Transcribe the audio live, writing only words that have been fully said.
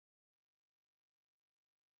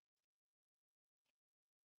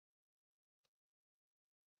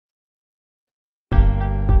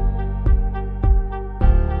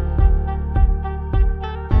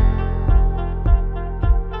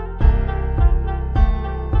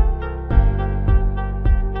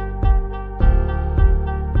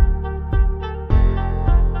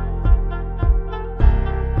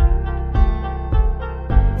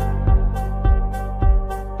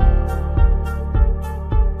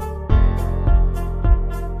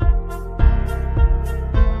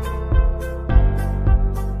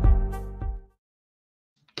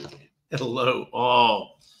Hello,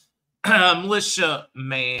 all. Militia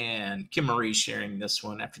man. Kim Marie sharing this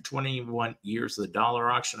one. After 21 years of the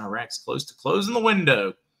dollar auction, Iraq's close to closing the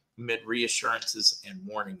window amid reassurances and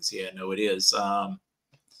warnings. Yeah, no, it is.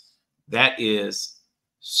 That is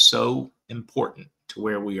so important to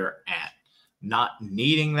where we are at. Not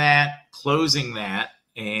needing that, closing that,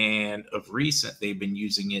 and of recent, they've been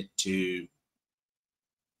using it to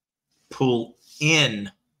pull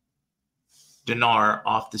in dinar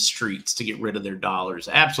off the streets to get rid of their dollars.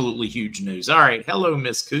 Absolutely huge news. All right. Hello,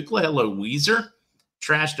 Miss Kukla. Hello, Weezer.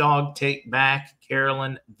 Trash Dog, Take Back,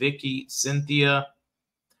 Carolyn, Vicky, Cynthia.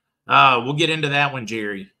 We'll get into that one,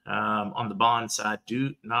 Jerry. On the bond side,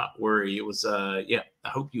 do not worry. It was, yeah, I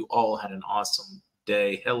hope you all had an awesome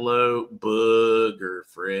day. Hello, Booger,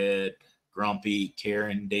 Fred, Grumpy,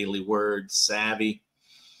 Karen, Daily Words, Savvy.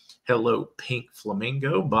 Hello, Pink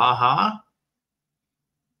Flamingo, Baja.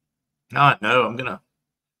 No, I'm going to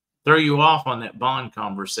throw you off on that bond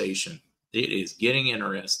conversation. It is getting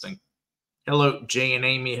interesting. Hello, Jay and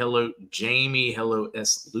Amy. Hello, Jamie. Hello,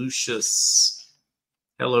 S. Lucius.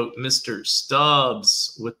 Hello, Mr.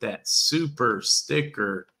 Stubbs with that super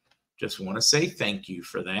sticker. Just want to say thank you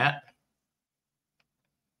for that.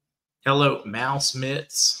 Hello, Mouse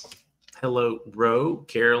Mitts. Hello, Ro,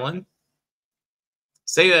 Carolyn.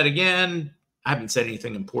 Say that again. I haven't said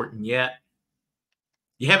anything important yet.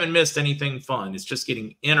 You haven't missed anything fun. It's just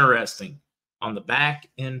getting interesting on the back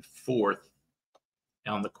and forth,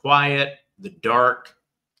 on the quiet, the dark.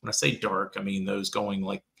 When I say dark, I mean those going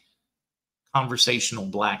like conversational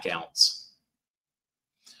blackouts.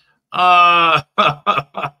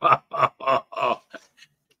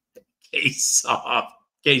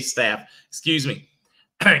 K-Staff, excuse me.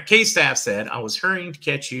 K-Staff said, I was hurrying to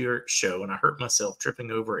catch your show and I hurt myself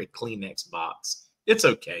tripping over a Kleenex box. It's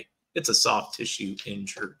okay. It's a soft tissue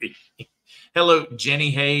injury. Hello, Jenny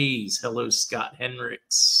Hayes. Hello, Scott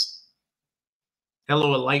Henricks.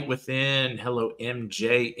 Hello, A Light Within. Hello,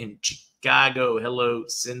 MJ in Chicago. Hello,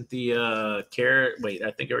 Cynthia. Wait,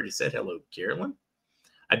 I think I already said hello, Carolyn.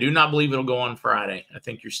 I do not believe it'll go on Friday. I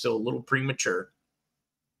think you're still a little premature.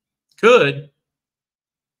 Could.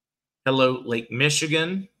 Hello, Lake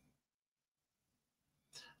Michigan.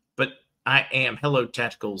 But I am. Hello,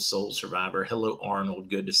 Tactical Soul Survivor. Hello, Arnold.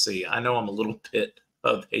 Good to see you. I know I'm a little bit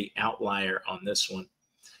of an outlier on this one.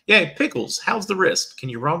 Yeah, Pickles, how's the wrist? Can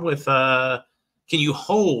you run with, can you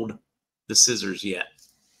hold the scissors yet?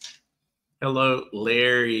 Hello,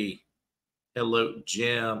 Larry. Hello,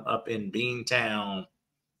 Jim up in Beantown.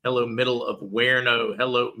 Hello, middle of Werno.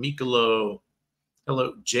 Hello, Mikolo.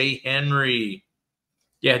 Hello, Jay Henry.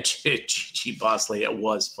 Yeah, G Bosley, it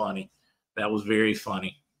was funny. That was very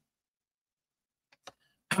funny.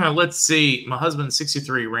 Let's see. My husband,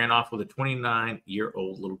 63, ran off with a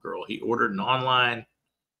 29-year-old little girl. He ordered an online.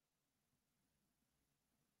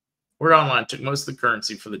 Ordered online. Took most of the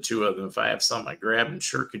currency for the two of them. If I have some, I grab and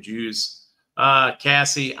sure could use.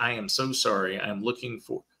 Cassie, I am so sorry. I am looking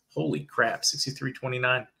for. Holy crap,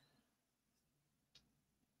 63.29.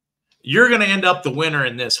 You're going to end up the winner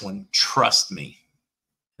in this one. Trust me.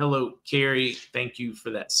 Hello, Carrie. Thank you for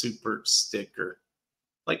that super sticker.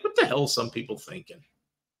 Like, what the hell are some people thinking?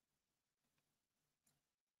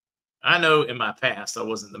 I know in my past I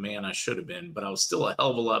wasn't the man I should have been, but I was still a hell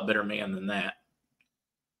of a lot better man than that.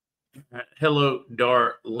 Hello,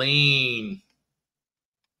 Darlene.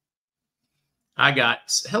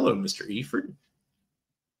 Hello, Mr. Eford.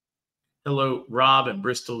 Hello, Rob in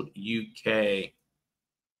Bristol, UK.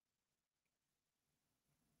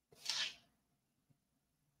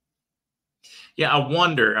 Yeah, I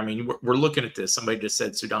wonder. I mean, we're looking at this. Somebody just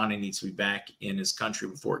said Soudani needs to be back in his country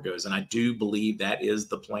before it goes. And I do believe that is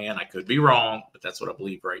the plan. I could be wrong, but that's what I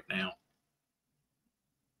believe right now.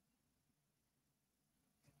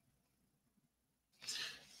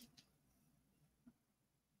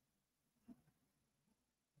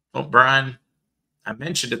 Well, Brian, I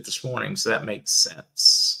mentioned it this morning, so that makes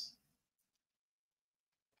sense.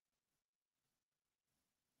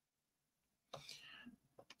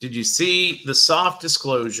 Did you see the soft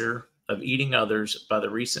disclosure of eating others by the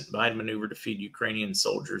recent Biden maneuver to feed Ukrainian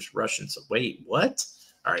soldiers, Russians? Wait, what?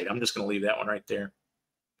 All right, I'm just going to leave that one right there.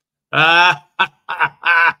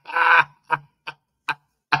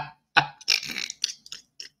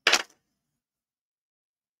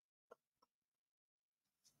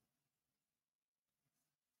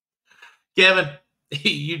 Kevin,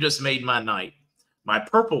 you just made my night. My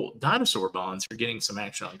purple dinosaur bonds are getting some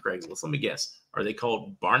action on Craigslist. Let me guess. Are they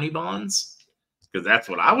called Barney bonds? Because that's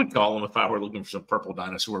what I would call them if I were looking for some purple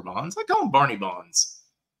dinosaur bonds. I call them Barney bonds.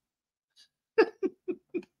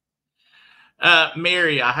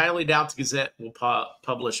 Mary, I highly doubt the Gazette will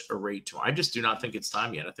publish a rate tomorrow. I just do not think it's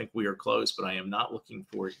time yet. I think we are close, but I am not looking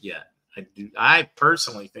for it yet. I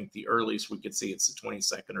personally think the earliest we could see it's the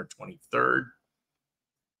 22nd or 23rd.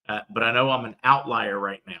 But I know I'm an outlier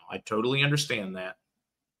right now. I totally understand that.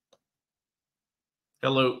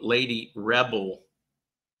 Hello, Lady Rebel.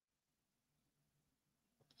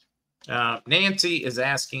 Nancy is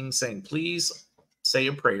asking, saying, please say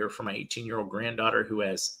a prayer for my 18-year-old granddaughter who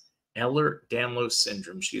has Ehlers-Danlos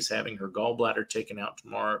syndrome. She is having her gallbladder taken out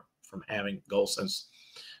tomorrow from having gallstones.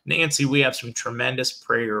 Nancy, we have some tremendous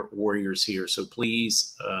prayer warriors here. So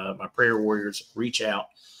please, my prayer warriors, reach out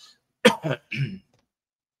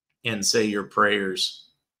and say your prayers.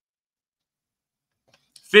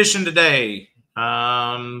 Fishing today.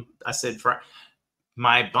 I said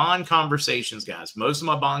my bond conversations, guys. Most of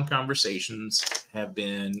my bond conversations have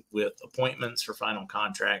been with appointments for final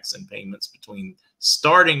contracts and payments between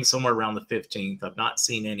starting somewhere around the 15th. I've not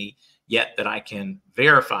seen any yet that I can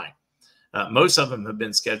verify. Most of them have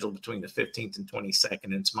been scheduled between the 15th and 22nd.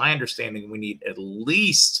 And it's my understanding we need at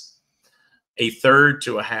least a third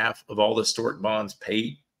to a half of all the historic bonds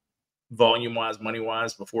paid, volume-wise,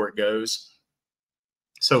 money-wise, before it goes.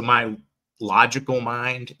 So my logical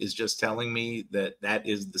mind is just telling me that that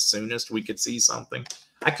is the soonest we could see something.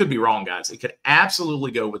 I could be wrong, guys. It could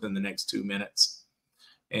absolutely go within the next 2 minutes,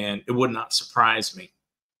 and it would not surprise me.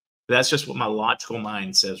 But that's just what my logical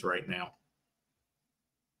mind says right now.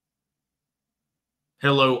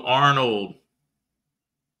 Hello, Arnold.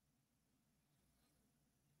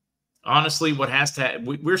 Honestly, what has to happen,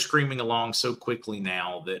 we're screaming along so quickly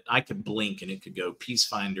now that I could blink and it could go.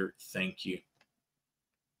 Peacefinder, thank you.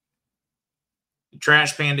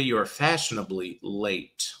 Trash Panda, you are fashionably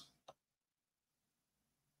late.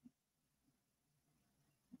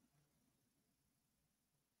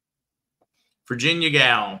 Virginia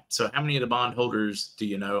Gal. So how many of the bondholders do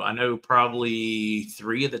you know? I know probably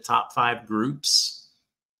 3 of the top 5 groups.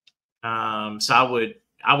 So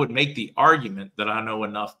I would make the argument that I know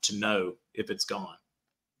enough to know if it's gone.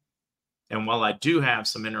 And while I do have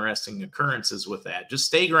some interesting occurrences with that, just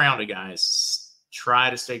stay grounded, guys. Try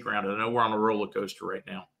to stay grounded. I know we're on a roller coaster right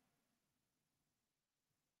now.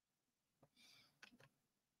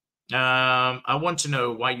 I want to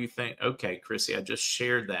know why you think, okay, Chrissy, I just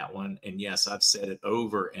shared that one. And yes, I've said it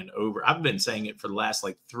over and over. I've been saying it for the last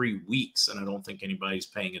like 3 weeks, and I don't think anybody's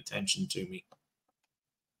paying attention to me.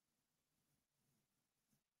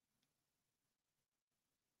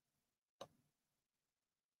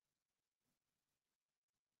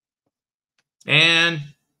 And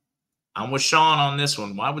I'm with Sean on this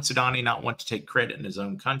one. Why would Sudani not want to take credit in his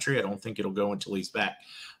own country? I don't think it'll go until he's back.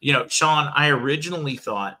 You know, Sean, I originally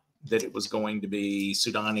thought that it was going to be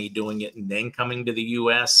Sudani doing it and then coming to the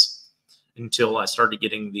U.S. until I started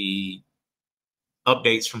getting the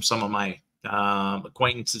updates from some of my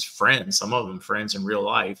acquaintances, friends, some of them friends in real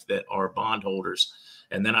life that are bondholders.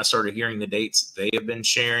 And then I started hearing the dates they have been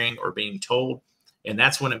sharing or being told. And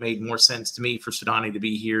that's when it made more sense to me for Sudani to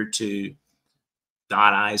be here to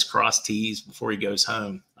dot I's, cross T's before he goes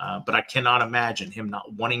home. But I cannot imagine him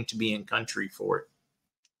not wanting to be in country for it.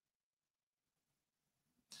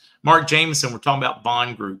 Mark Jameson, we're talking about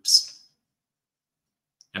bond groups.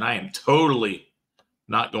 And I am totally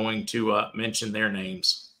not going to mention their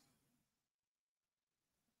names.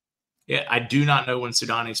 Yeah, I do not know when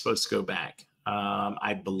Sudani is supposed to go back.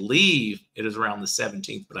 I believe it is around the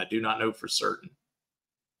 17th, but I do not know for certain.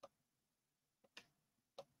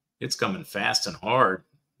 It's coming fast and hard.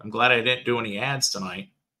 I'm glad I didn't do any ads tonight.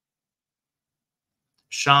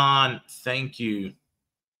 Sean, thank you.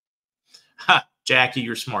 Ha, Jackie,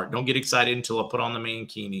 you're smart. Don't get excited until I put on the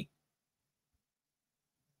mankini.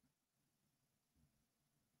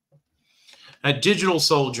 A Digital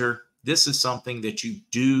Soldier, this is something that you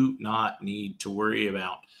do not need to worry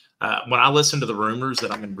about. When I listen to the rumors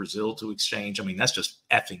that I'm in Brazil to exchange, I mean, that's just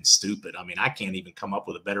effing stupid. I mean, I can't even come up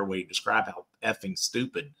with a better way to describe how effing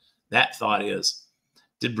stupid that thought is.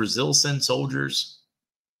 Did Brazil send soldiers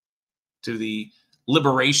to the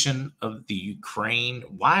liberation of the Ukraine?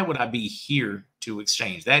 Why would I be here to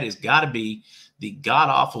exchange? That has got to be the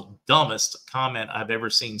god-awful dumbest comment I've ever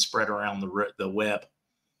seen spread around the web.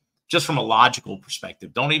 Just from a logical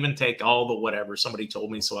perspective. Don't even take all the whatever, somebody told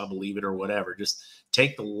me so I believe it or whatever. Just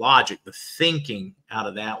take the logic, the thinking out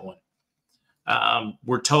of that one.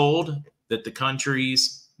 We're told that the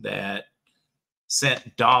countries that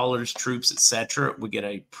sent dollars, troops, etc., would get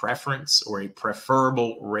a preference or a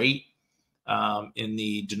preferable rate in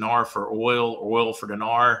the dinar for oil, or oil for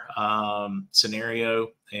dinar scenario.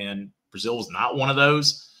 And Brazil was not one of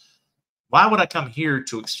those. Why would I come here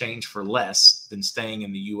to exchange for less than staying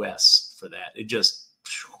in the U.S. for that. It just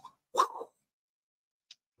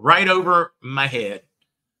right over my head.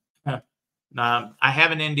 I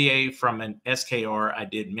have an NDA from an SKR I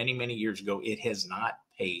did many, many years ago. It has not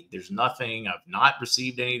paid. There's nothing. I've not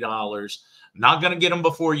received any dollars. I'm not going to get them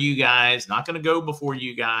before you guys. Not going to go before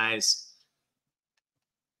you guys.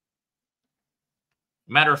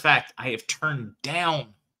 Matter of fact, I have turned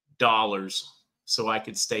down dollars so I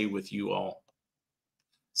could stay with you all.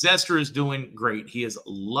 Zester is doing great. He is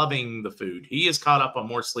loving the food. He is caught up on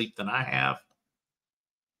more sleep than I have.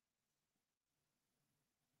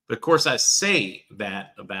 But of course, I say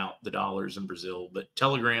that about the dollars in Brazil, but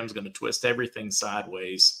Telegram's going to twist everything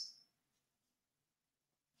sideways.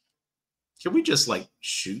 Can we just like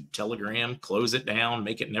shoot Telegram, close it down,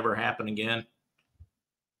 make it never happen again?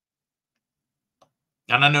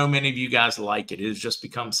 And I know many of you guys like it. It has just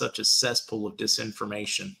become such a cesspool of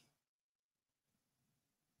disinformation.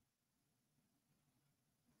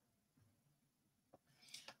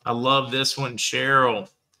 I love this one, Cheryl.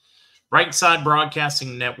 Right Side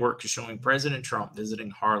Broadcasting Network is showing President Trump visiting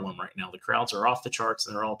Harlem right now. The crowds are off the charts,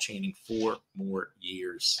 and they're all chanting 4 more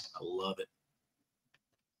years. I love it.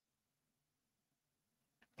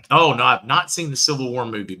 Oh, no, I've not seen the Civil War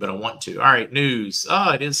movie, but I want to. All right, news.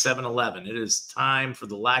 Oh, it is 7-11. It is time for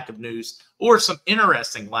the lack of news or some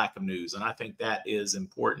interesting lack of news, and I think that is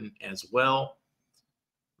important as well.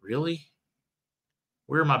 Really?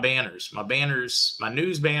 Where are my banners? My banners, my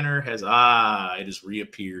news banner has, it has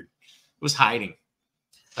reappeared. It was hiding.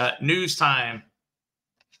 News time.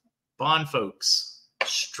 Bond folks,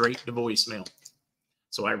 straight to voicemail.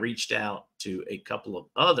 So I reached out to a couple of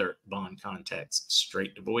other Bond contacts,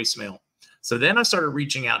 straight to voicemail. So then I started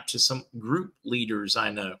reaching out to some group leaders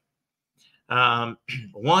I know.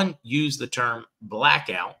 One used the term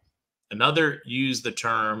blackout. Another used the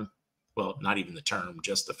term, well, not even the term,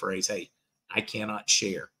 just the phrase, hey, I cannot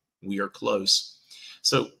share. We are close.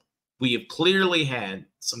 So we have clearly had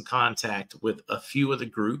some contact with a few of the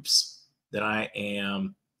groups that I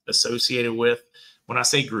am associated with. When I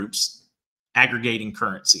say groups, aggregating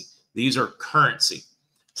currency. These are currency.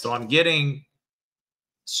 So I'm getting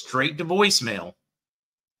straight to voicemail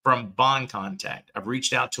from Bond Contact. I've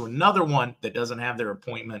reached out to another one that doesn't have their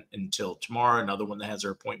appointment until tomorrow, another one that has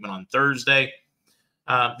their appointment on Thursday.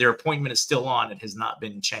 Their appointment is still on. It has not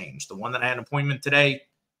been changed. The one that I had an appointment today,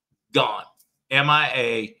 gone.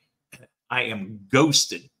 MIA. I am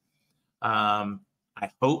ghosted. I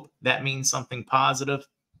hope that means something positive.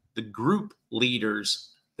 The group leaders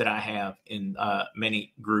that I have in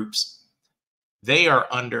many groups, they are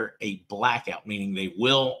under a blackout, meaning they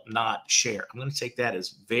will not share. I'm going to take that as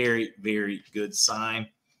very, very good sign.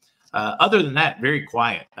 Other than that, very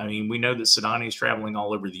quiet. I mean, we know that Sadani is traveling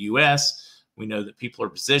all over the U.S. We know that people are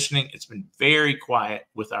positioning. It's been very quiet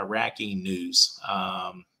with Iraqi news.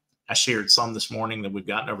 I shared some this morning that we've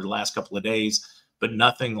gotten over the last couple of days, but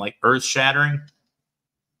nothing like earth-shattering.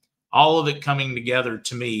 All of it coming together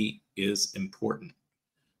to me is important.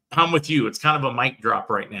 I'm with you. It's kind of a mic drop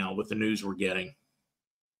right now with the news we're getting.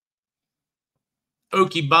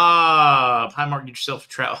 Okie Bob. Hi, Mark. Get yourself a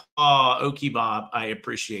travel. Oh, Okie Bob. I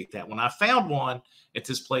appreciate that. When I found one at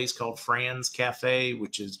this place called Fran's Cafe,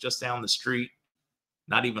 which is just down the street,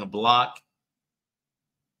 not even a block.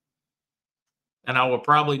 And I will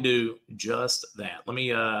probably do just that. Let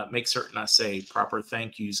me make certain I say proper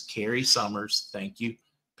thank yous. Carrie Summers, thank you.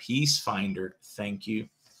 Peace Finder, thank you.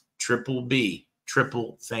 Triple B,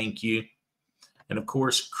 triple thank you. And of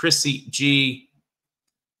course, Chrissy G.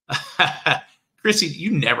 Chrissy, you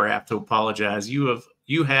never have to apologize.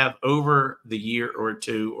 You have over the year or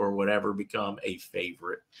two or whatever become a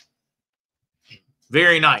favorite.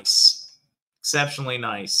 Very nice. Exceptionally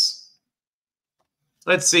nice.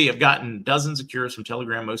 Let's see. I've gotten dozens of cures from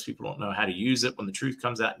Telegram. Most people don't know how to use it. When the truth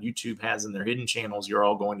comes out, YouTube has in their hidden channels, you're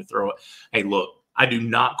all going to throw it. Hey, look, I do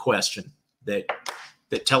not question that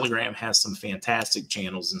Telegram has some fantastic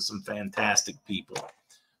channels and some fantastic people.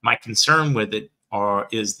 My concern with it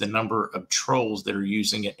is the number of trolls that are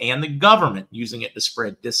using it and the government using it to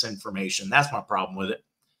spread disinformation. That's my problem with it.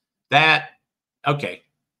 Okay,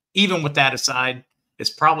 even with that aside, it's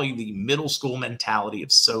probably the middle school mentality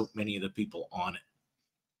of so many of the people on it.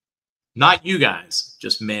 Not you guys,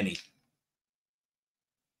 just many.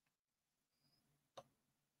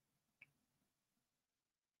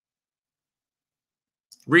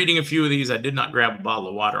 Reading a few of these, I did not grab a bottle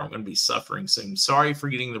of water. I'm going to be suffering soon. Sorry for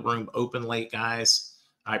getting the room open late, guys.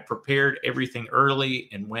 I prepared everything early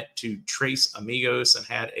and went to Tres Amigos and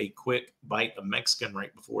had a quick bite of Mexican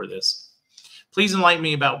right before this. Please enlighten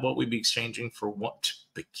me about what we'd be exchanging for what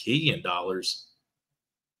bajillion dollars.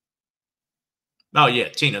 Oh, yeah,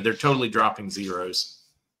 Tina, they're totally dropping zeros.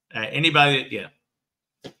 Anybody that, yeah.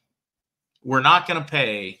 We're not going to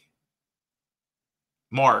pay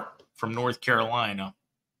Mark from North Carolina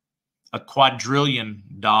 $1 quadrillion.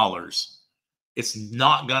 It's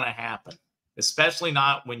not going to happen, especially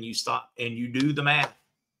not when you stop and you do the math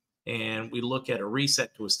and we look at a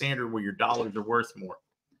reset to a standard where your dollars are worth more.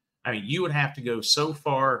 I mean, you would have to go so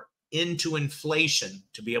far into inflation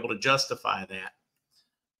to be able to justify that.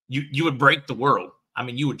 You would break the world. I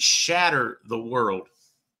mean, you would shatter the world.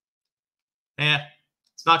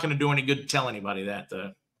 It's not going to do any good to tell anybody that,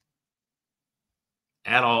 though.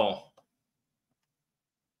 At all.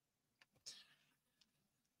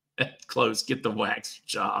 Close. Get the wax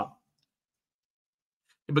job.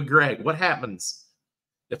 But Greg, what happens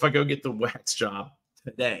if I go get the wax job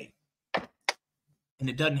today and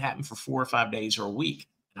it doesn't happen for 4 or 5 days or a week?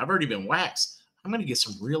 And I've already been waxed. I'm going to get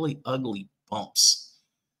some really ugly bumps.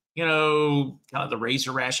 You know, kind of the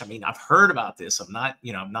razor rash. I mean, I've heard about this. I'm not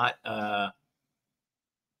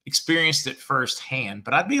experienced it firsthand,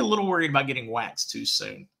 but I'd be a little worried about getting waxed too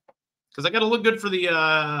soon because I got to look good for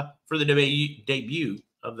the debut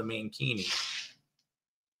of the Mankini.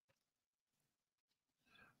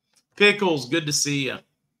 Pickles, good to see you.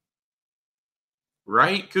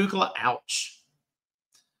 Right, Kukla? Ouch.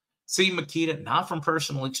 See, Makita, not from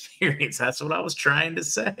personal experience. That's what I was trying to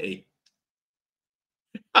say.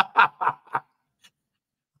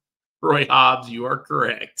 Roy Hobbs, you are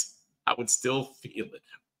correct. I would still feel it.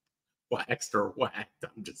 Waxed or whacked.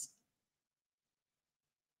 I'm just.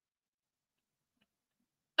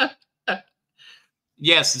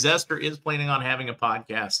 Yes, Zester is planning on having a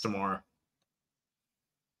podcast tomorrow.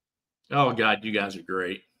 Oh, God, you guys are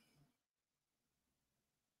great.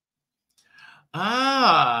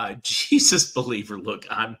 Jesus believer. Look,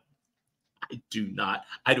 I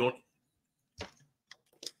don't.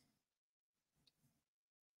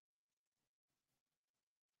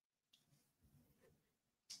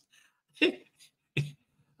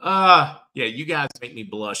 Yeah, you guys make me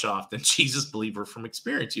blush often. Jesus believer from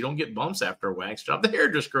experience. You don't get bumps after a wax job. The hair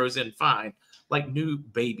just grows in fine, like new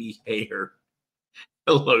baby hair.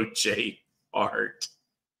 Hello, Jay Art.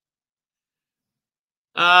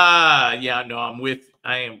 Yeah, no, I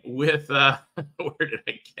am with where did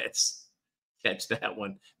I catch that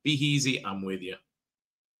one? Be easy, I'm with you.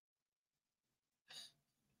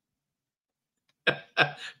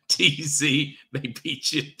 TC, they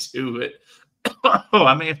beat you to it. Oh,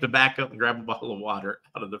 I may have to back up and grab a bottle of water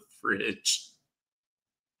out of the fridge.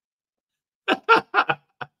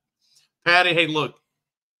 Patty, hey, look,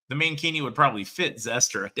 the Mankini would probably fit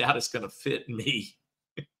Zester. I doubt it's going to fit me.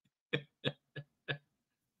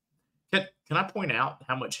 Can I point out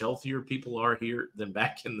how much healthier people are here than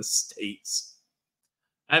back in the States?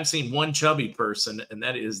 I've seen one chubby person, and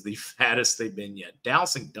that is the fattest they've been yet.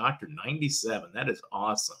 Dowsing Dr. 97. That is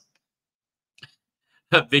awesome.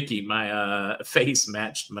 Vicky, my face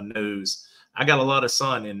matched my nose. I got a lot of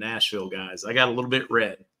sun in Nashville, guys. I got a little bit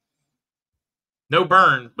red. No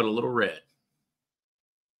burn, but a little red.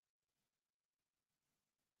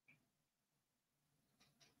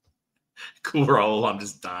 Cool roll. I'm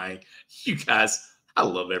just dying. You guys, I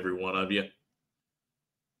love every one of you.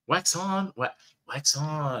 Wax on, wax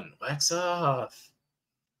on, wax off.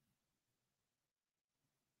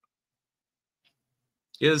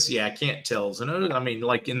 Yeah, I can't tell. I mean,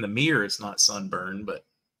 like in the mirror, it's not sunburn, but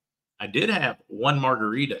I did have one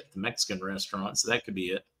margarita at the Mexican restaurant, so that could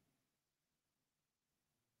be it.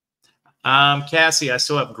 Cassie, I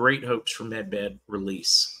still have great hopes for MedBed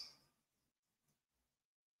release.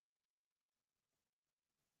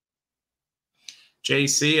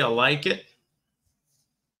 JC, I like it.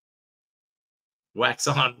 Wax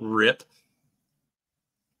on, rip.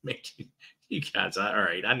 You guys, all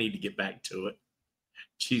right, I need to get back to it.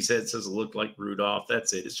 Cheesehead says it looked like Rudolph.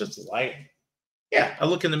 That's it. It's just light. Yeah, I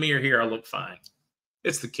look in the mirror here. I look fine.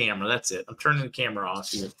 It's the camera. That's it. I'm turning the camera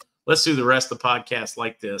off here. Let's do the rest of the podcast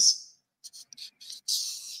like this.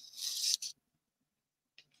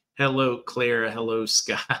 Hello, Clara. Hello,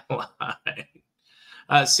 Skyline.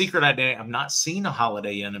 Secret identity. I've not seen a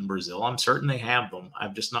Holiday Inn in Brazil. I'm certain they have them.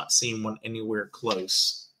 I've just not seen one anywhere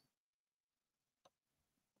close.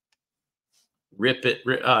 Rip it.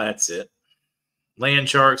 That's it. Land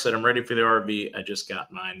Shark said, I'm ready for the RV. I just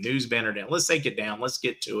got mine. News banner down. Let's take it down. Let's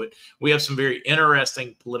get to it. We have some very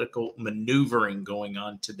interesting political maneuvering going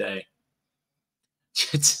on today.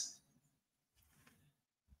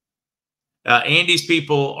 Andy's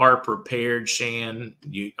people are prepared, Shan.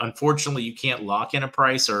 Unfortunately, you can't lock in a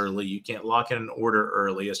price early. You can't lock in an order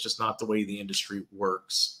early. It's just not the way the industry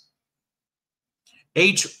works.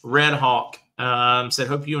 H. Red Hawk said,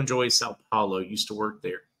 hope you enjoy Sao Paulo. Used to work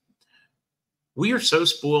there. We are so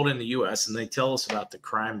spoiled in the U.S., and they tell us about the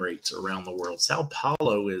crime rates around the world. Sao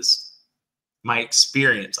Paulo is, my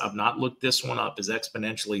experience, I've not looked this one up, is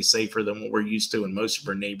exponentially safer than what we're used to in most of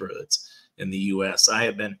our neighborhoods in the U.S. I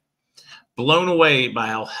have been blown away by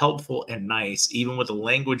how helpful and nice, even with a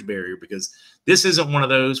language barrier, because this isn't one of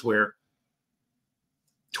those where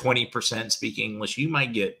 20% speak English. You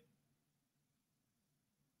might get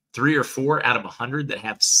 3 or 4 out of 100 that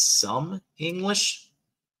have some English.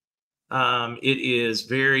 It is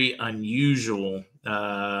very unusual,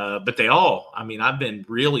 but they all, I mean, I've been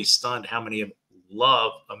really stunned how many of them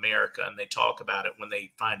love America, and they talk about it when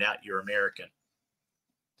they find out you're American.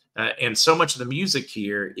 And so much of the music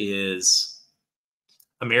here is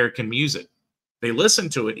American music. They listen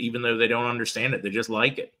to it even though they don't understand it. They just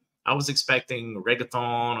like it. I was expecting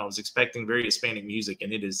reggaeton. I was expecting very Hispanic music,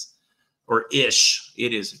 and it is, or ish,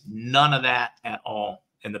 it is none of that at all.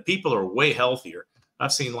 And the people are way healthier.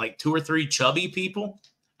 I've seen like 2 or 3 chubby people.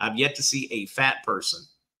 I've yet to see a fat person.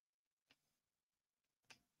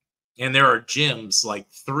 And there are gyms, like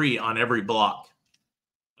 3 on every block.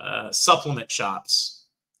 Supplement shops,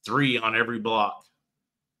 3 on every block.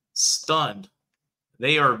 Stunned.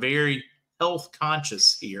 They are very health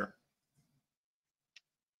conscious here.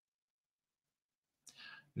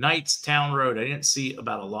 Knights Town Road. I didn't see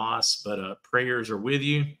about a loss, but prayers are with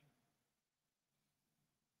you.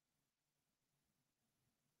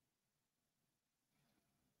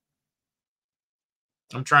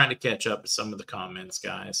 I'm trying to catch up to some of the comments,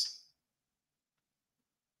 guys.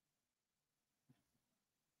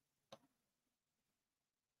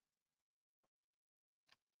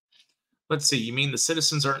 Let's see. You mean the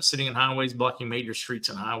citizens aren't sitting in highways, blocking major streets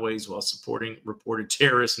and highways while supporting reported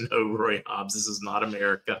terrorists? No, Roy Hobbs. This is not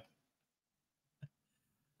America.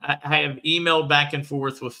 I have emailed back and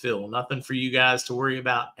forth with Phil. Nothing for you guys to worry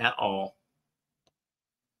about at all.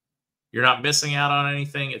 You're not missing out on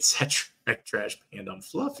anything. It's that trash band. I'm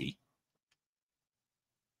fluffy.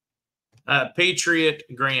 Patriot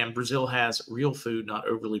Graham, Brazil has real food, not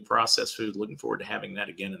overly processed food. Looking forward to having that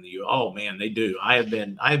again in the U.S. Oh man, they do. I have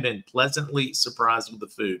been pleasantly surprised with the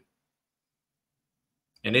food.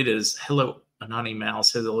 And it is, hello, Anani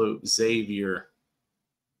Mouse, hello, Xavier.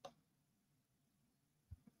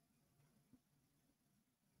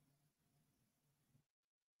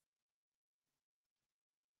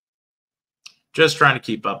 Just trying to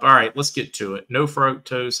keep up. All right, let's get to it. No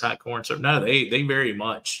fructose, hot corn syrup. No, they very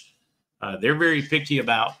much. They're very picky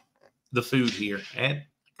about the food here, and I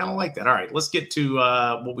kind of like that. All right, let's get to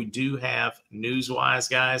what we do have news-wise,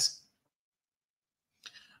 guys.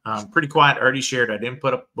 Pretty quiet. Already shared. I didn't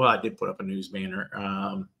put up. Well, I did put up a news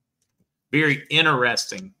banner. Very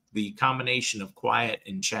interesting. The combination of quiet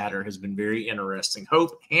and chatter has been very interesting.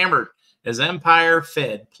 Hope hammered as Empire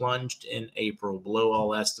Fed plunged in April below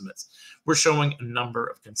all estimates. We're showing a number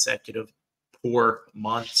of consecutive poor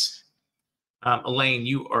months. Elaine,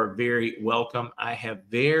 you are very welcome. I have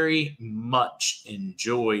very much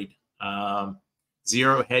enjoyed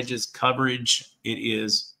Zero Hedge's coverage. It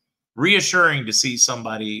is reassuring to see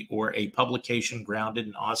somebody or a publication grounded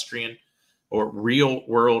in Austrian or real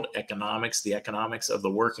world economics, the economics of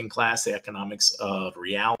the working class, the economics of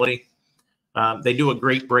reality. They do a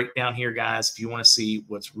great breakdown here, guys. If you want to see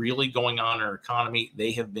what's really going on in our economy,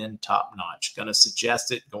 they have been top notch. Going to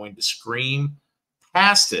suggest it, going to scream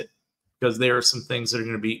past it, because there are some things that are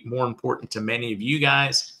going to be more important to many of you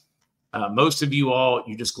guys. Most of you all,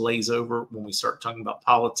 you just glaze over when we start talking about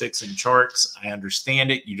politics and charts. I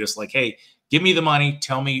understand it. You just like, hey, give me the money.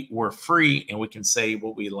 Tell me we're free and we can say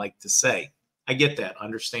what we like to say. I get that.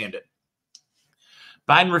 Understand it.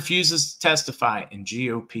 Biden refuses to testify in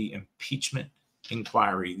GOP impeachment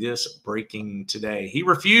inquiry. This breaking today. He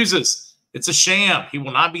refuses. It's a sham. He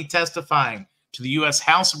will not be testifying to the U.S.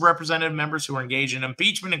 House of Representative members who are engaged in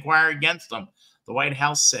impeachment inquiry against him, the White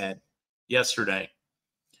House said yesterday.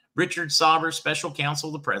 Richard Sauber, special counsel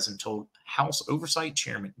of the president, told House Oversight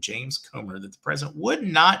Chairman James Comer that the president would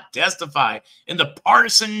not testify in the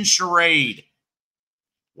partisan charade.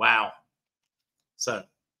 Wow. So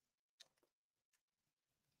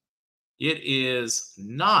it is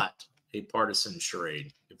not a partisan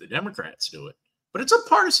charade if the Democrats do it, but it's a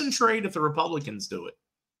partisan charade if the Republicans do it.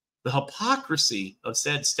 The hypocrisy of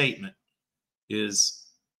said statement is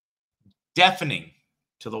deafening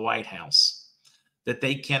to the White House. That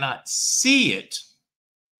they cannot see it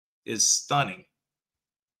is stunning.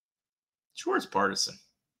 Sure, it's partisan.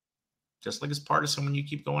 Just like it's partisan when you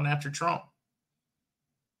keep going after Trump.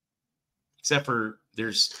 Except for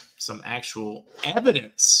there's some actual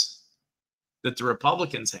evidence that the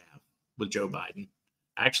Republicans have with Joe Biden.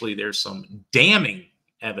 Actually, there's some damning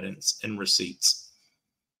evidence and receipts.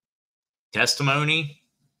 testimony,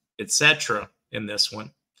 etc. in this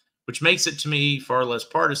one, which makes it to me far less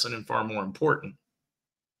partisan and far more important.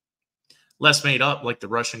 Less made up like the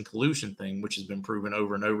Russian collusion thing, which has been proven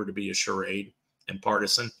over and over to be a charade and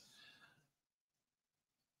partisan.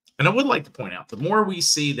 And I would like to point out, the more we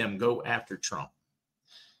see them go after Trump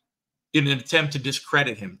in an attempt to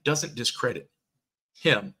discredit him, doesn't discredit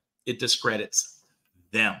him, it discredits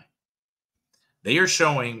them. They are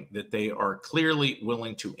showing that they are clearly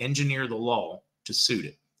willing to engineer the law to suit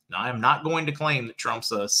it. Now, I'm not going to claim that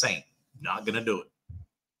Trump's a saint. Not going to do it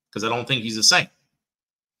because I don't think he's a saint.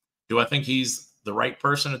 Do I think he's the right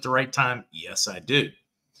person at the right time? Yes, I do.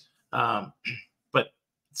 But at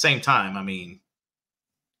the same time, I mean,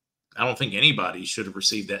 I don't think anybody should have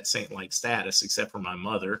received that saint-like status except for my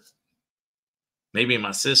mother, maybe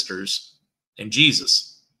my sisters, and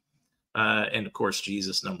Jesus. And of course,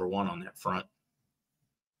 Jesus, number one on that front.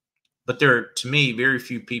 But there are, to me, very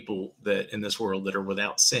few people that in this world that are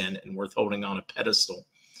without sin and worth holding on a pedestal.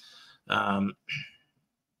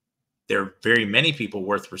 There are very many people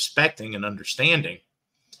worth respecting and understanding.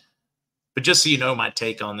 But just so you know my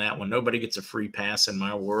take on that one, nobody gets a free pass in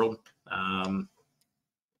my world. I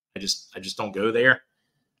just don't go there.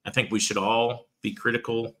 I think we should all be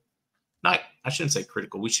critical. I shouldn't say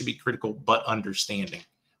critical. We should be critical, but understanding.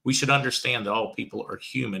 We should understand that all people are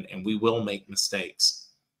human and we will make mistakes.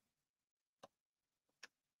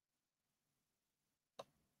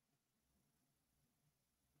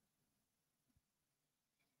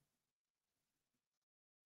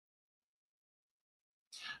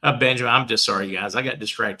 Benjamin, I'm just sorry, guys. I got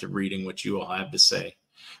distracted reading what you all have to say.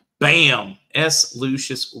 Bam. S.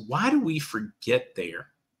 Lucius. Why do we forget there?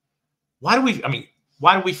 Why do we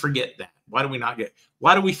forget that? Why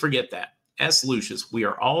do we forget that? S. Lucius, we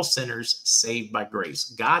are all sinners saved by grace.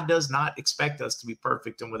 God does not expect us to be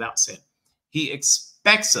perfect and without sin. He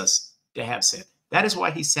expects us to have sin. That is why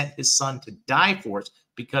he sent his son to die for us,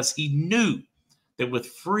 because he knew that with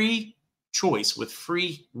free choice, with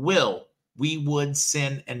free will, we would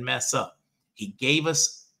sin and mess up. He gave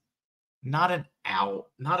us not an out,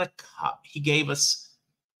 not a cup. He gave us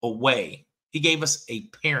a way. He gave us a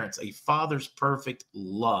parent's, a father's perfect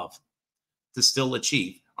love to still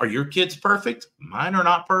achieve. Are your kids perfect? Mine are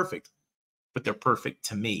not perfect, but they're perfect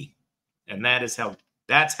to me. And that's how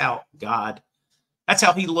God, that's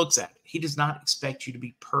how he looks at it. He does not expect you to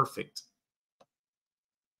be perfect.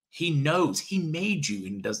 He knows he made you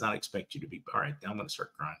and does not expect you to be. All right, now I'm going to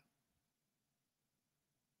start crying.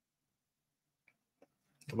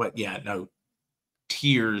 But yeah, no,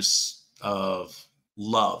 tears of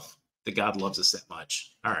love that God loves us that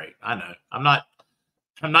much. All right, I know. I'm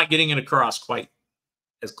not getting it across quite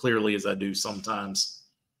as clearly as I do sometimes.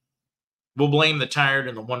 We'll blame the tired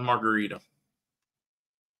and the one margarita.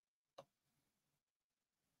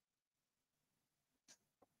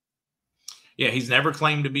 Yeah, he's never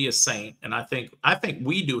claimed to be a saint, and I think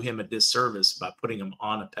we do him a disservice by putting him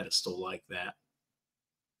on a pedestal like that.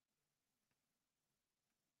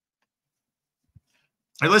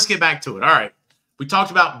 All right, let's get back to it. All right. We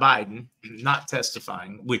talked about Biden not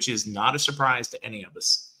testifying, which is not a surprise to any of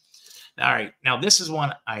us. All right. Now, this is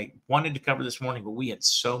one I wanted to cover this morning, but we had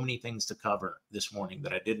so many things to cover this morning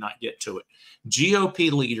that I did not get to it.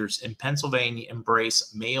 GOP leaders in Pennsylvania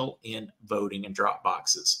embrace mail-in voting and drop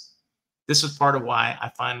boxes. This is part of why I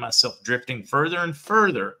find myself drifting further and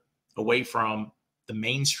further away from the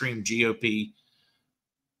mainstream GOP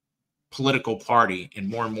political party and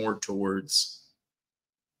more towards,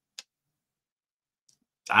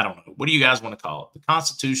 I don't know. What do you guys want to call it? The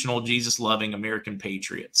constitutional, Jesus-loving American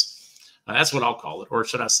patriots. That's what I'll call it. Or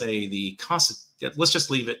should I say let's just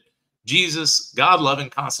leave it. Jesus, God-loving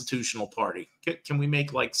constitutional party. Can we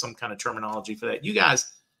make like some kind of terminology for that? You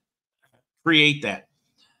guys create that.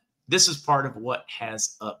 This is part of what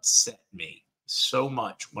has upset me so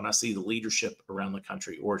much when I see the leadership around the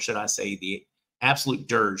country, or should I say the absolute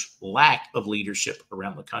dirge, lack of leadership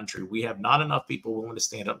around the country. We have not enough people willing to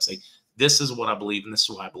stand up and say, this is what I believe, and this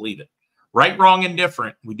is why I believe it. Right, wrong, and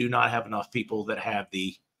different. We do not have enough people that have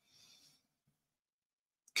the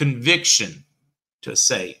conviction to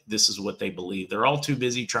say this is what they believe. They're all too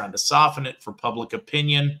busy trying to soften it for public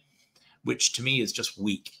opinion, which to me is just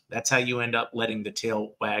weak. That's how you end up letting the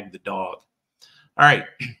tail wag the dog. All right,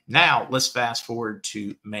 now let's fast forward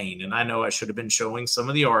to Maine. And I know I should have been showing some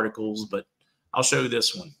of the articles, but I'll show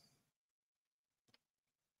this one.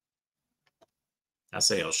 I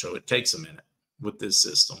say I'll show. It takes a minute with this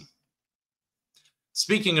system.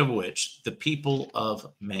 Speaking of which, the people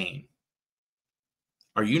of Maine.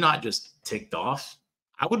 Are you not just ticked off?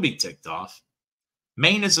 I would be ticked off.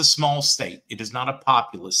 Maine is a small state. It is not a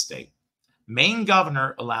populous state. Maine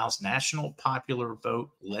governor allows national popular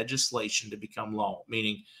vote legislation to become law,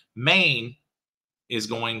 meaning Maine is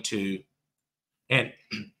going to, and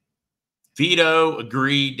veto,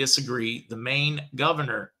 agree, disagree. The Maine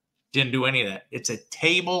governor didn't do any of that. It's a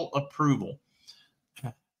table approval.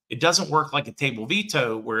 It doesn't work like a table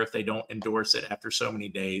veto, where if they don't endorse it after so many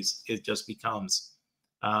days, it just becomes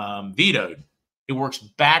vetoed. It works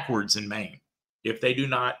backwards in Maine. If they do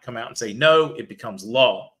not come out and say no, it becomes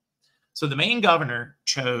law. So the Maine governor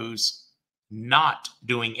chose not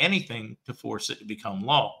doing anything to force it to become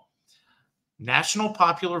law. National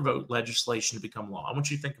popular vote legislation to become law. I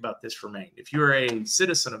want you to think about this for Maine. If you're a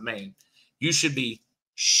citizen of Maine, you should be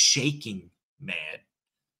shaking mad.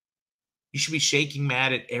 You should be shaking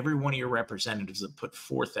mad at every one of your representatives that put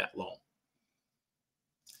forth that law.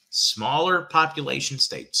 Smaller population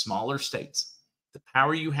states, smaller states, the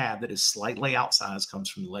power you have that is slightly outsized comes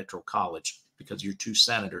from the Electoral College, because you're 2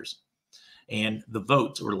 senators. And the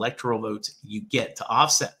votes or electoral votes you get to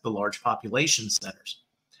offset the large population centers.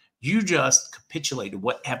 You just capitulated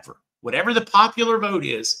whatever the popular vote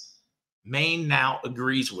is, Maine now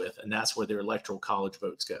agrees with, and that's where their Electoral College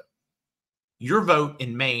votes go. Your vote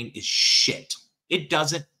in Maine is shit. It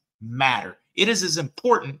doesn't matter. It is as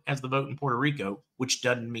important as the vote in Puerto Rico, which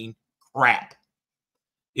doesn't mean crap.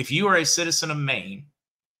 If you are a citizen of Maine,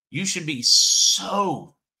 you should be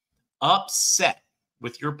so upset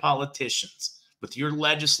with your politicians, with your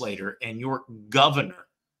legislator, and your governor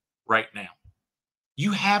right now.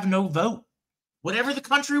 You have no vote. Whatever the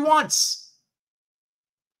country wants,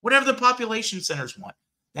 whatever the population centers want,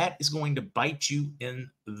 that is going to bite you in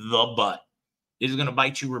the butt. It is going to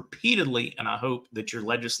bite you repeatedly, and I hope that your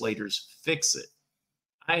legislators fix it.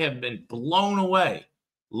 I have been blown away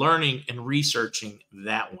learning and researching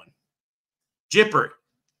that one. Jipper,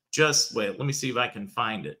 just wait, let me see if I can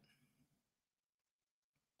find it.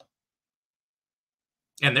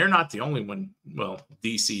 And they're not the only one. Well,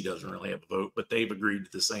 DC doesn't really have a vote, but they've agreed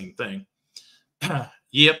to the same thing.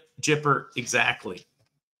 Yep, Jipper, exactly.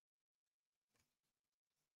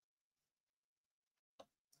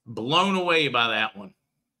 Blown away by that one.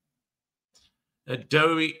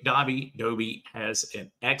 Dobby has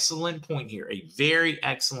an excellent point here, a very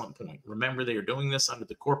excellent point. Remember, they are doing this under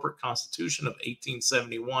the corporate constitution of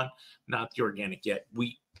 1871, not the organic yet.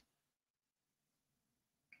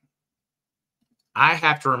 I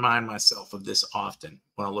have to remind myself of this often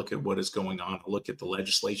when I look at what is going on. I look at the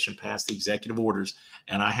legislation passed, the executive orders,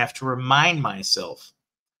 and I have to remind myself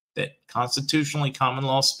that constitutionally, common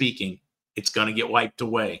law speaking, it's going to get wiped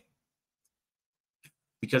away.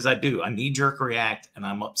 Because I do. I knee-jerk react, and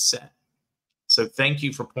I'm upset. So thank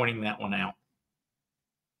you for pointing that one out.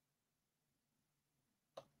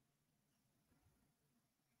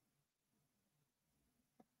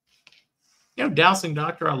 You know, Dowsing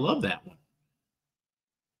Doctor, I love that one.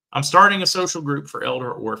 I'm starting a social group for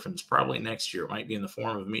elder orphans probably next year. It might be in the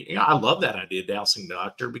form of me. Yeah, I love that idea, Dowsing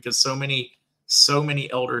Doctor, because so many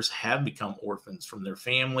elders have become orphans from their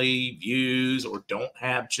family views or don't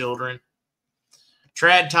have children.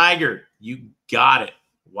 Trad Tiger, you got it.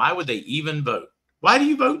 Why would they even vote? Why do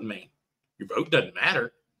you vote in Maine? Your vote doesn't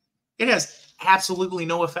matter. It has absolutely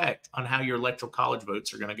no effect on how your electoral college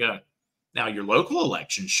votes are going to go. Now, your local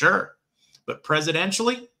election, sure. But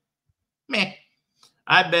presidentially, meh.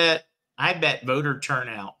 I bet voter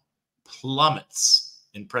turnout plummets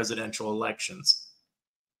in presidential elections.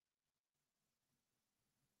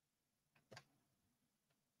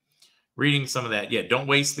 Reading some of that. Yeah, don't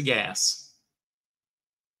waste the gas.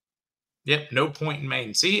 Yep, no point in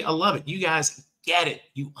Maine. See, I love it. You guys get it.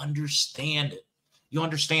 You understand it. You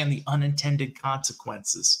understand the unintended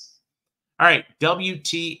consequences. All right,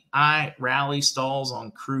 WTI rally stalls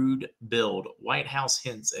on crude build. White House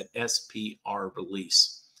hints at SPR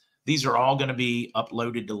release. These are all going to be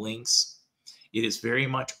uploaded to links. It is very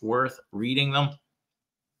much worth reading them.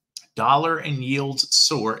 Dollar and yields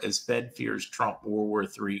soar as Fed fears Trump World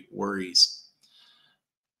War III worries.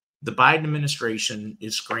 The Biden administration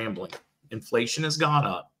is scrambling. Inflation has gone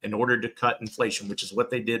up. In order to cut inflation, which is what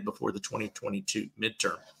they did before the 2022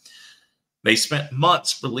 midterm, they spent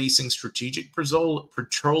months releasing strategic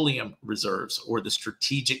petroleum reserves, or the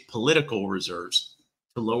strategic political reserves,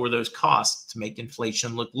 to lower those costs to make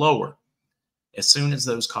inflation look lower. As soon as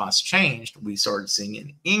those costs changed, we started seeing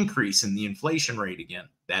an increase in the inflation rate again.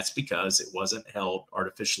 That's because it wasn't held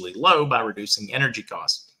artificially low by reducing energy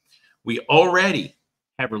costs. We already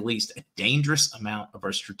have released a dangerous amount of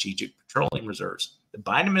our strategic petroleum reserves. The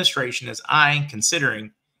Biden administration is eyeing,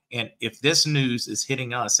 considering, and if this news is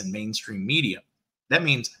hitting us in mainstream media, that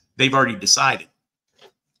means they've already decided.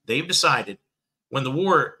 They've decided when the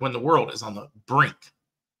world is on the brink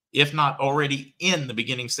if not already in the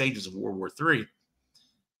beginning stages of World War III.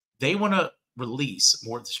 They want to release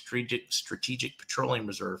more of the strategic petroleum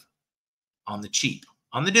reserve on the cheap,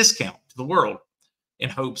 on the discount to the world, in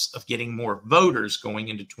hopes of getting more voters going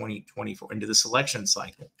into 2024, into this election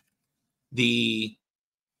cycle. The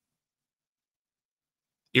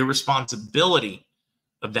irresponsibility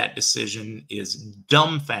of that decision is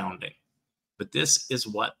dumbfounding. But this is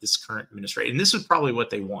what this current administration, and this is probably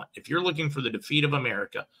what they want. If you're looking for the defeat of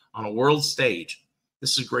America on a world stage,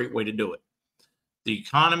 this is a great way to do it. The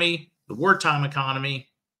economy, the wartime economy,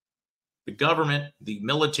 the government, the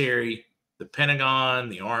military, the Pentagon,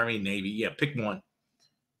 the Army, Navy, yeah, pick one,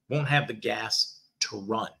 won't have the gas to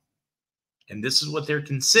run. And this is what they're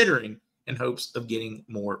considering in hopes of getting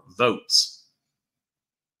more votes.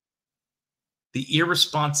 The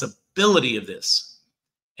irresponsibility of this.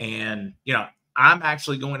 And, you know, I'm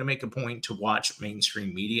actually going to make a point to watch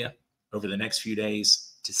mainstream media over the next few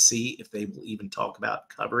days to see if they will even talk about,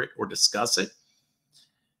 cover it, or discuss it.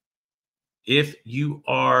 If you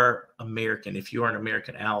are American, if you are an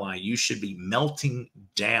American ally, you should be melting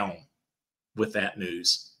down with that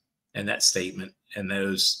news and that statement and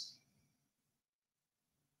those.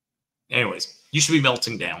 Anyways, you should be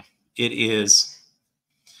melting down. It is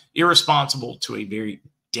irresponsible to a very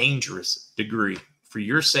dangerous degree for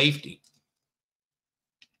your safety.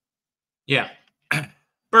 Yeah.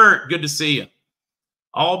 Bert, good to see you.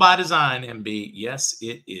 All by design, MB. Yes,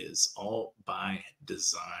 it is. All by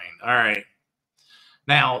design. All right.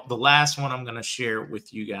 Now, the last one I'm going to share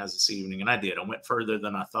with you guys this evening, and I did. I went further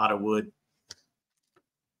than I thought I would.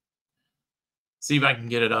 See if I can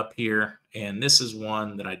get it up here. And this is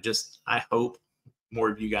one that I hope more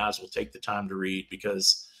of you guys will take the time to read,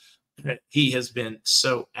 because he has been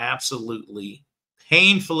so absolutely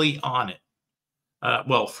painfully on it.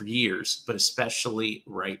 Well, for years, but especially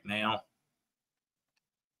right now.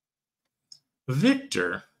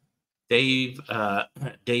 Victor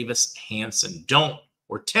Davis Hanson,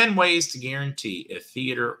 10 Ways to Guarantee a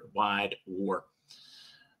Theater-Wide War.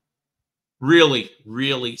 Really,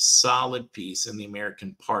 really solid piece in the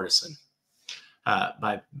American Partisan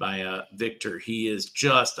by Victor. He is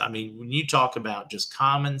just, I mean, when you talk about just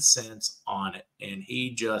common sense on it, and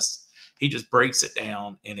he just breaks it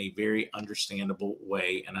down in a very understandable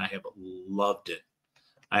way, and I have loved it.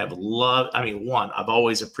 I've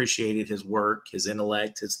always appreciated his work, his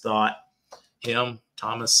intellect, his thought,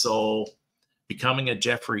 Thomas Sowell, becoming a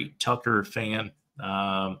Jeffrey Tucker fan.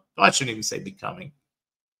 I shouldn't even say becoming.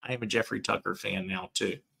 I am a Jeffrey Tucker fan now,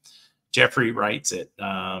 too. Jeffrey writes at,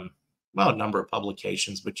 a number of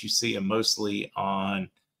publications, but you see him mostly on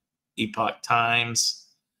Epoch Times,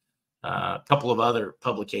 a couple of other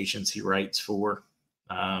publications he writes for,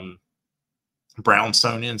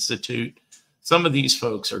 Brownstone Institute. Some of these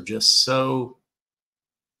folks are just so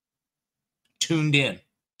tuned in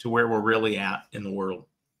to where we're really at in the world.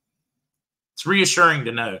 It's reassuring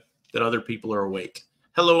to know that other people are awake.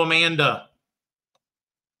 Hello, Amanda.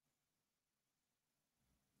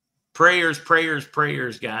 Prayers, prayers,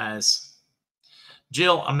 prayers, guys.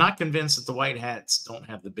 Jill, I'm not convinced that the White Hats don't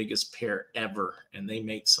have the biggest pair ever, and they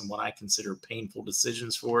make some what I consider painful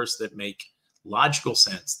decisions for us that make logical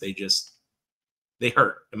sense. They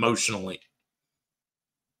hurt emotionally.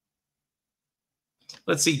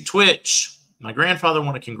 Let's see, Twitch. My grandfather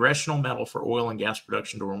won a congressional medal for oil and gas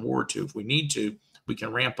production during World War II. If we need to, we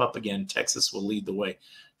can ramp up again. Texas will lead the way.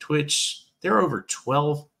 Twitch, there are over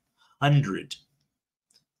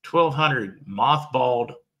 1,200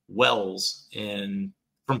 mothballed wells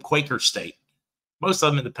from Quaker State. Most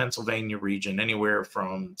of them in the Pennsylvania region, anywhere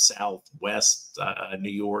from southwest New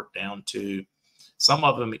York down to some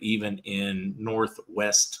of them even in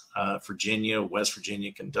northwest Virginia, West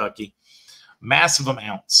Virginia, Kentucky. Massive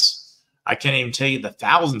amounts. I can't even tell you the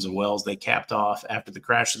thousands of wells they capped off after the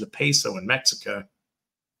crash of the peso in Mexico.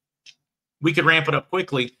 We could ramp it up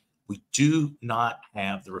quickly. We do not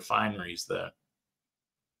have the refineries, though.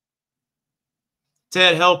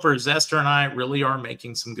 Ted Helpers, Esther and I really are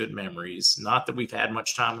making some good memories. Not that we've had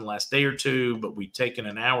much time in the last day or two, but we've taken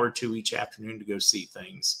an hour or two each afternoon to go see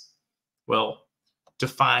things. Well, to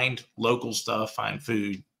find local stuff, find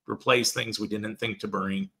food, replace things we didn't think to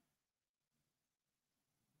bring.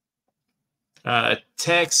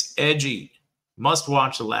 Tex Edgy, must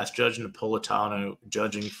watch The Last Judge Napolitano,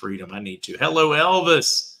 Judging Freedom. I need to. Hello,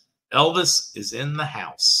 Elvis. Elvis is in the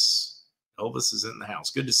house. Elvis is in the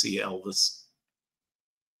house. Good to see you, Elvis.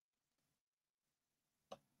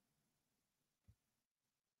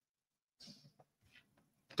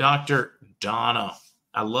 Dr. Donna,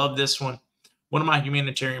 I love this one. One of my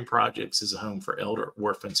humanitarian projects is a home for elder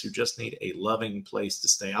orphans who just need a loving place to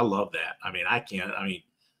stay. I love that. I mean,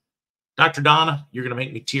 Dr. Donna, you're going to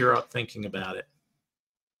make me tear up thinking about it.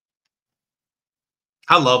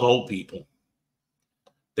 I love old people.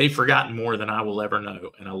 They've forgotten more than I will ever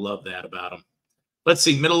know, and I love that about them. Let's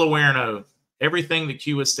see, Middle Awareness. Everything the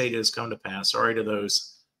Q has stated has come to pass. Sorry to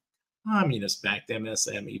those communist-backed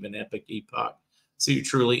MSM, even Epic Epoch. See who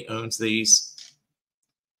truly owns these.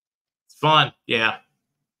 It's fun, yeah.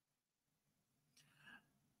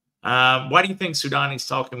 Why do you think Soudani's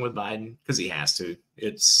talking with Biden? Because he has to.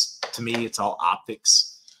 To me, it's all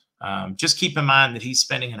optics. Just keep in mind that he's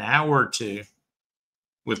spending an hour or two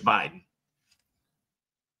with Biden.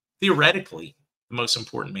 Theoretically, the most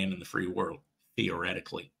important man in the free world.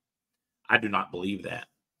 Theoretically. I do not believe that.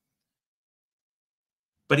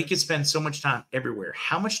 But he could spend so much time everywhere.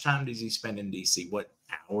 How much time does he spend in D.C.? What,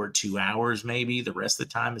 hour, 2 hours maybe? The rest of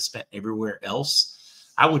the time is spent everywhere else.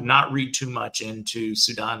 I would not read too much into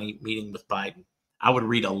Soudani meeting with Biden. I would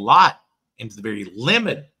read a lot into the very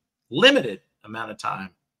limited amount of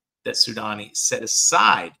time that Soudani set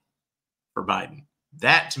aside for Biden.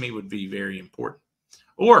 That to me would be very important.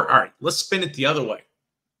 Or, all right, let's spin it the other way.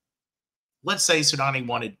 Let's say Soudani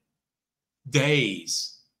wanted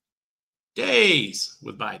days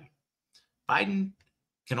with Biden. Biden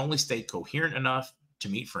can only stay coherent enough to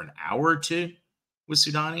meet for an hour or two with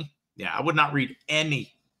Soudani. Yeah, I would not read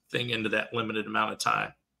anything into that limited amount of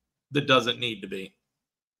time that doesn't need to be.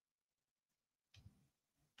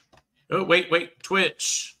 Oh, wait,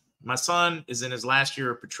 Twitch. My son is in his last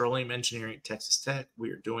year of petroleum engineering at Texas Tech.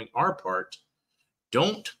 We are doing our part.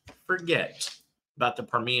 Don't forget about the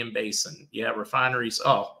Permian Basin. Yeah, refineries.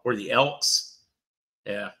 Oh, or the Elks.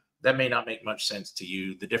 Yeah, that may not make much sense to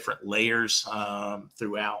you. The different layers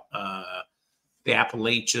throughout the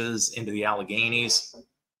Appalachians into the Alleghenies.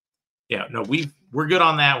 Yeah, no, we're good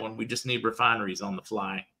on that one. We just need refineries on the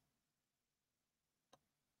fly.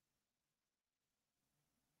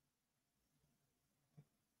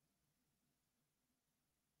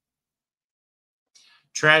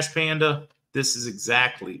 Trash Panda, this is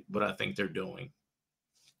exactly what I think they're doing.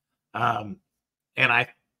 And I'm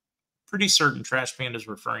pretty certain Trash Panda is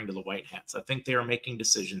referring to the White Hats. I think they are making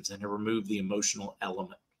decisions and to remove the emotional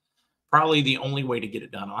element. Probably the only way to get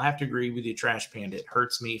it done. I'll have to agree with you, Trash Panda. It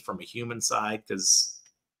hurts me from a human side because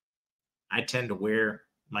I tend to wear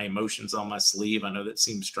my emotions on my sleeve. I know that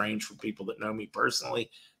seems strange for people that know me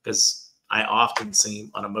personally because I often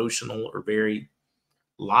seem unemotional or very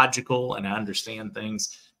logical and I understand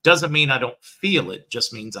things. Doesn't mean I don't feel it,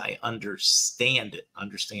 just means I understand it,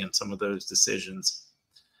 understand some of those decisions.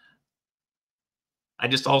 I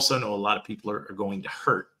just also know a lot of people are going to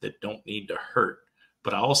hurt that don't need to hurt,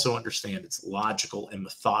 but I also understand it's logical and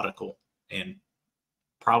methodical and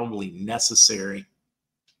probably necessary.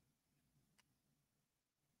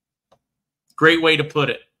 Great way to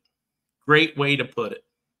put it. Great way to put it.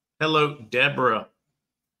 Hello, Deborah.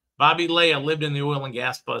 Bobby Leah lived in the oil and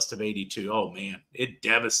gas bust of 82. Oh, man, it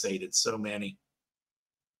devastated so many.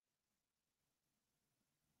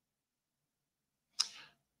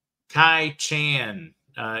 Kai Chan.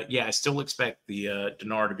 Yeah, I still expect the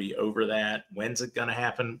dinar to be over that. When's it going to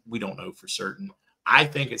happen? We don't know for certain. I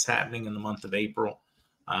think it's happening in the month of April.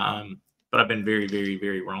 But I've been very, very,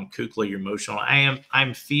 very wrong. Kukla, you're emotional.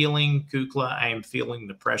 I'm feeling, Kukla, I am feeling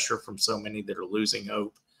the pressure from so many that are losing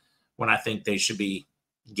hope when I think they should be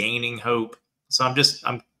gaining hope. So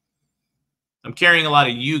I'm carrying a lot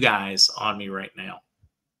of you guys on me right now.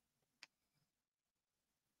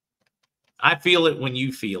 I feel it when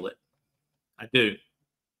you feel it. I do.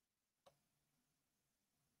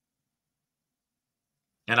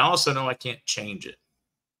 And I also know I can't change it.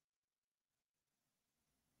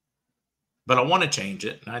 But I want to change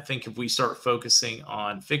it. And I think if we start focusing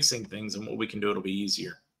on fixing things and what we can do, it'll be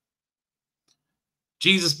easier.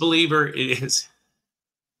 Jesus believer, it is.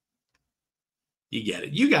 You get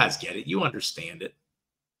it. You guys get it. You understand it.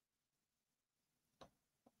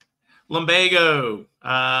 Lumbago.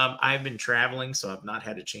 I've been traveling, so I've not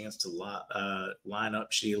had a chance to line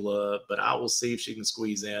up Sheila, but I will see if she can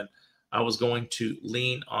squeeze in. I was going to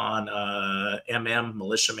lean on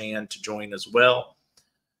Militiaman to join as well.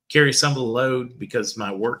 Carry some of the load because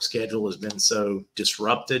my work schedule has been so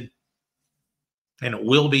disrupted. And it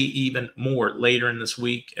will be even more later in this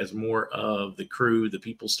week as more of the crew, the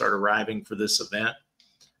people start arriving for this event.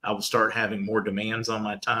 I will start having more demands on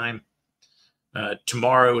my time.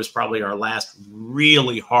 Tomorrow is probably our last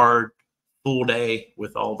really hard full day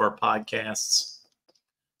with all of our podcasts.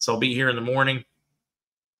 So I'll be here in the morning.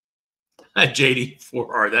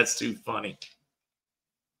 JD4R, that's too funny.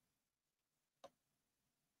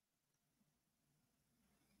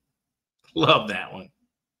 Love that one.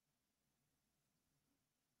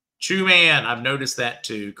 True man, I've noticed that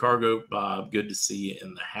too. Cargo Bob, good to see you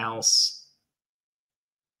in the house.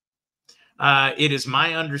 It is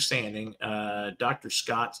my understanding, Dr.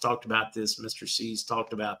 Scott's talked about this, Mr. C's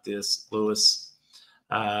talked about this, Luis,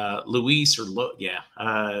 when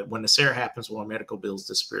the SARE happens, will our medical bills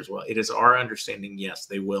disappear as well? It is our understanding, yes,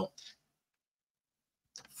 they will.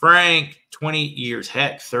 Frank, 20 years,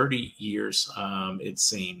 heck, 30 years, it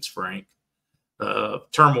seems, Frank.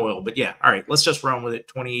 Turmoil, but yeah, all right, let's just run with it.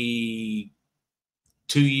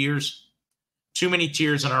 22 years. Too many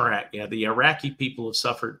tears in Iraq. Yeah, the Iraqi people have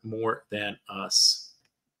suffered more than us.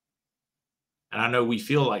 And I know we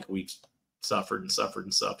feel like we've suffered,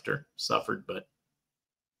 but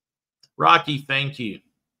Rocky, thank you.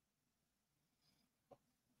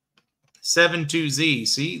 72Z.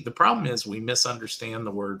 See, the problem is we misunderstand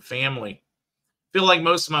the word family. Feel like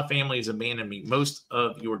most of my family has abandoned me. Most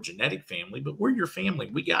of your genetic family, but we're your family.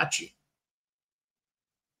 We got you.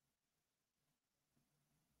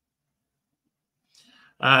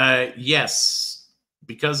 Yes,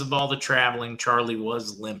 because of all the traveling, Charlie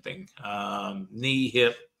was limping. Knee,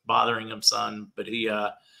 hip, bothering him, son. But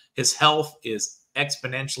his health is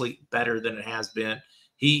exponentially better than it has been.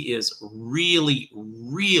 He is really,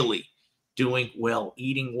 really doing well,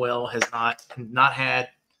 eating well, has not had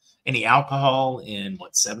any alcohol in,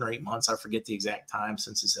 7 or 8 months. I forget the exact time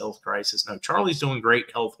since his health crisis. No, Charlie's doing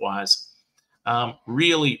great health-wise.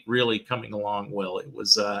 Really, really coming along well. It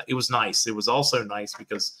was nice. It was also nice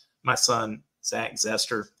because my son, Zach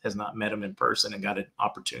Zester, has not met him in person and got an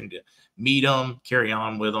opportunity to meet him, carry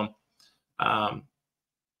on with him.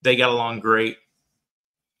 They got along great.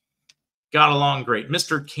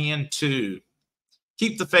 Mr. Cantu,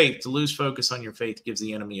 keep the faith. To lose focus on your faith gives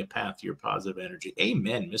the enemy a path to your positive energy.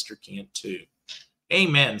 Amen, Mr. Cantu.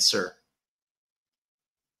 Amen, sir.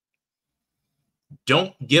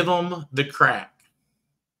 Don't give them the crack.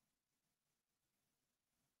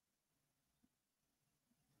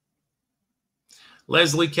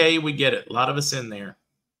 Leslie K., we get it. A lot of us in there.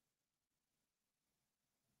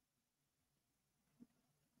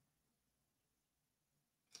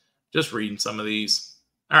 Just reading some of these.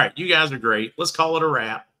 All right, you guys are great. Let's call it a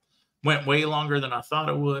wrap. Went way longer than I thought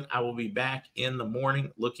it would. I will be back in the morning.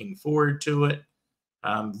 Looking forward to it.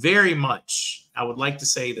 Very much. I would like to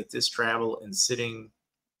say that this travel and sitting,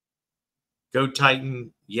 go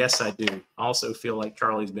Titan. Yes, I do. I also feel like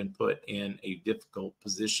Charlie's been put in a difficult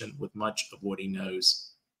position with much of what he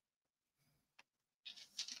knows.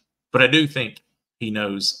 But I do think he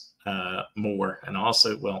knows more. And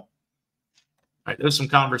also, well, all right, there's some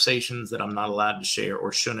conversations that I'm not allowed to share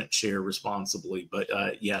or shouldn't share responsibly. But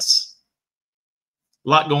yes, a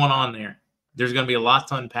lot going on there. There's going to be a lot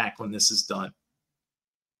to unpack when this is done.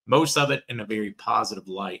 Most of it in a very positive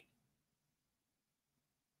light.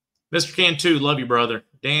 Mr. Cantu, love you, brother.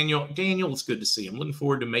 Daniel, it's good to see you. I'm looking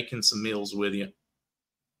forward to making some meals with you.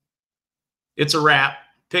 It's a wrap.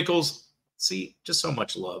 Pickles, see, just so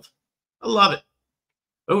much love. I love it.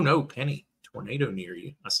 Oh, no, Penny. Tornado near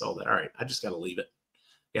you. I saw that. All right, I just got to leave it.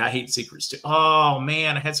 Yeah, I hate secrets too. Oh,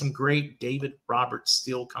 man, I had some great David Robert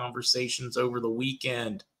Steele conversations over the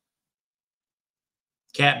weekend.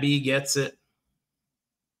 Cat B gets it.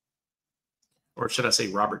 Or should I say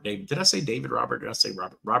Robert David? Did I say David Robert? Did I say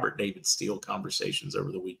Robert David Steele conversations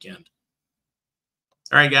over the weekend?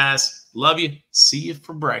 All right, guys. Love you. See you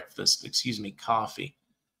for breakfast. Excuse me, coffee.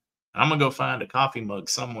 I'm going to go find a coffee mug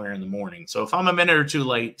somewhere in the morning. So if I'm a minute or two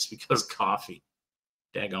late, it's because coffee.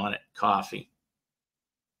 Daggone it, coffee.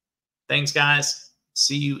 Thanks, guys.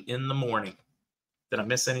 See you in the morning. Did I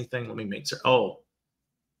miss anything? Let me make sure. Oh,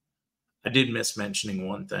 I did miss mentioning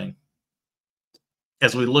one thing.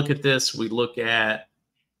 As we look at this, we look at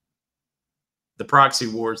the proxy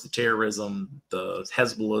wars, the terrorism, the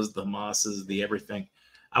Hezbollahs, the Hamas's, the everything.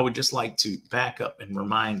 I would just like to back up and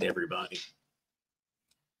remind everybody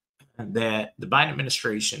that the Biden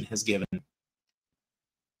administration has given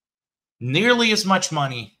nearly as much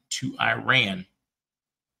money to Iran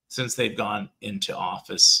since they've gone into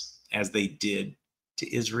office as they did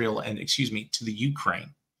to Israel and, to the Ukraine.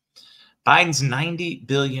 Biden's $90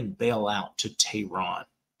 billion bailout to Tehran.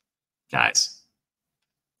 Guys,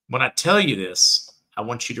 when I tell you this, I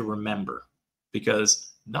want you to remember,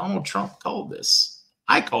 because Donald Trump called this.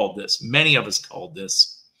 I called this. Many of us called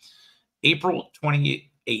this. April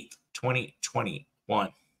 28th, 2021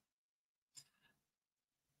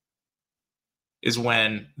 is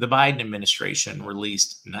when the Biden administration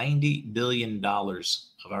released $90 billion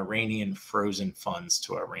of Iranian frozen funds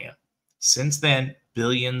to Iran. Since then,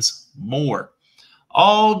 billions more.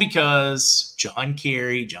 All because John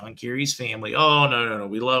Kerry's family. Oh, no, no, no.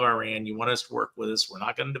 We love Iran. You want us to work with us. We're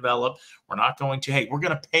not going to develop. We're not going to. Hey, we're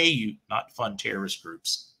going to pay you not to fund terrorist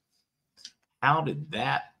groups. How did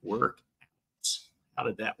that work out? How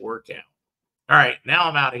did that work out? All right. Now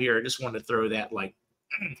I'm out of here. I just wanted to throw that like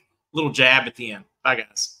little jab at the end. Bye,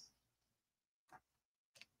 guys.